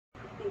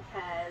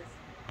Lopez.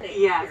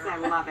 Yes, I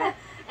love it.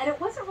 And it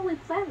wasn't really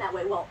planned that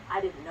way. Well,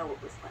 I didn't know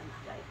it was planned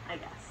that way, I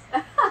guess.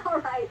 All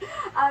right.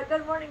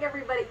 Good morning,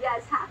 everybody.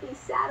 Yes, happy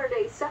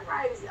Saturday.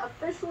 Sunrise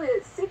officially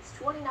at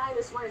 6:29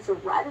 this morning, so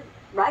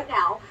right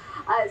now.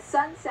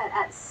 Sunset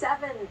at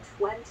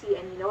 7:20,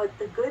 and you know what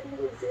the good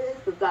news is?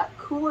 We've got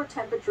cooler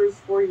temperatures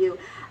for you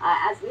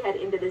as we head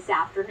into this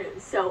afternoon.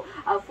 So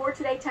for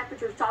today,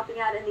 temperatures topping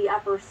out in the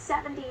upper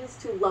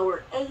 70s to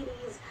lower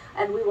 80s,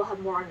 and we will have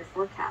more on your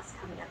forecast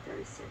coming up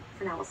very soon.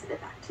 For now, we'll send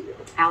it back to you.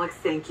 Alex,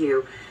 thank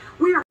you.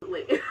 We are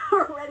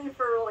ready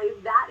for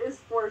relief, that is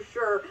for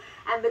sure.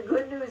 And the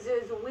good news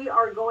is we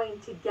are going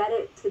to get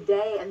it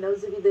today. And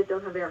those of you that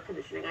don't have air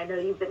conditioning, I know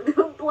you've been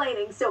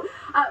complaining. So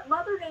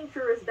Mother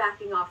Nature is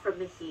backing off from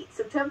the heat.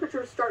 So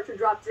temperatures start to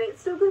drop today.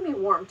 It's still going to be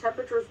warm.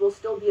 Temperatures will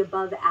still be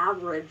above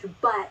average,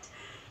 but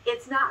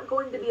it's not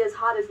going to be as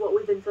hot as what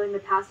we've been feeling the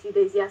past few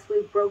days. Yes,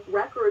 we broke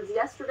records.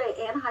 Yesterday,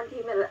 Anaheim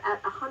came in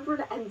at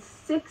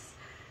 106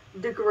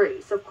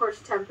 degrees. So of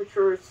course,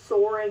 temperatures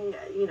soaring,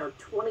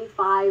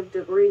 25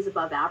 degrees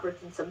above average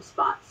in some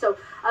spots. So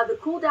the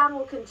cool down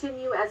will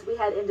continue as we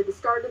head into the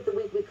start of the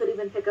week. We could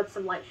even pick up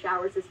some light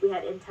showers as we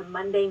head into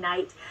Monday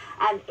night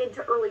and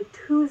into early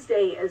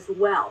Tuesday as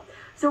well.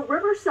 So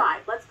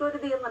Riverside, let's go to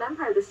the Inland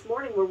Empire this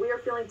morning where we are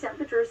feeling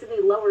temperatures in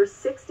the lower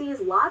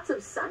 60s. Lots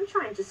of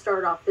sunshine to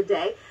start off the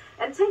day.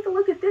 And take a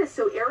look at this.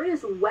 So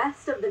areas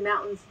west of the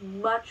mountains,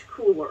 much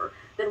cooler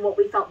than what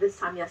we felt this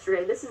time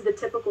yesterday. This is the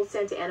typical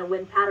Santa Ana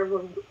wind pattern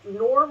when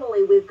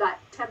normally we've got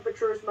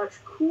temperatures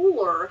much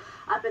cooler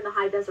up in the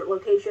high desert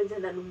locations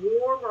and then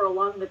warmer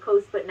along the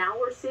coast. But now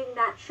we're seeing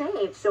that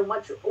change. So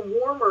much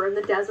warmer in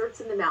the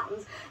deserts and the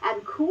mountains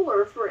and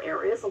cooler for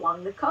areas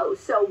along the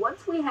coast. So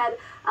once we head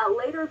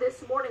later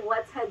this morning,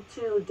 let's head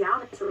to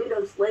down at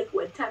Cerritos,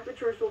 Lakewood.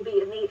 Temperatures will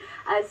be in the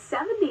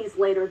 70s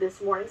later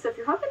this morning. So if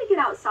you're hoping to get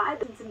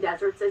outside in some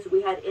deserts as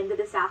we head into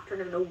this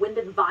afternoon, a wind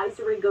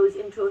advisory goes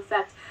into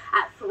effect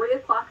at 3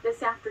 o'clock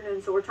this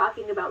afternoon. So we're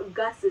talking about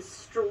gusts as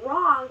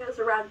strong as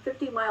around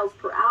 50 miles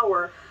per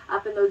hour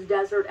up in those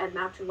desert and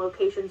mountain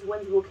locations.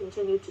 Winds will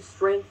continue to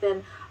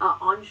strengthen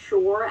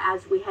onshore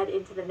as we head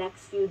into the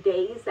next few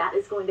days. That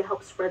is going to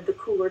help spread the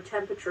cooler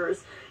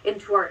temperatures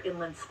into our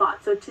inland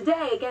spots. So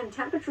today, again,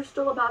 temperatures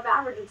still above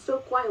average. It's still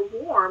quite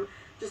warm,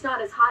 just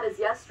not as hot as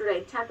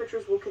yesterday.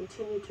 Temperatures will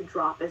continue to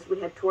drop as we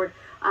head toward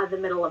the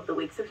middle of the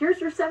week. So here's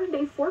your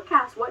 7-day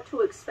forecast, what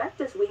to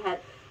expect as we head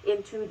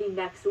into the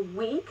next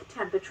week.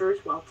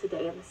 Temperatures, well,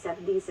 today in the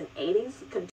 70s and 80s.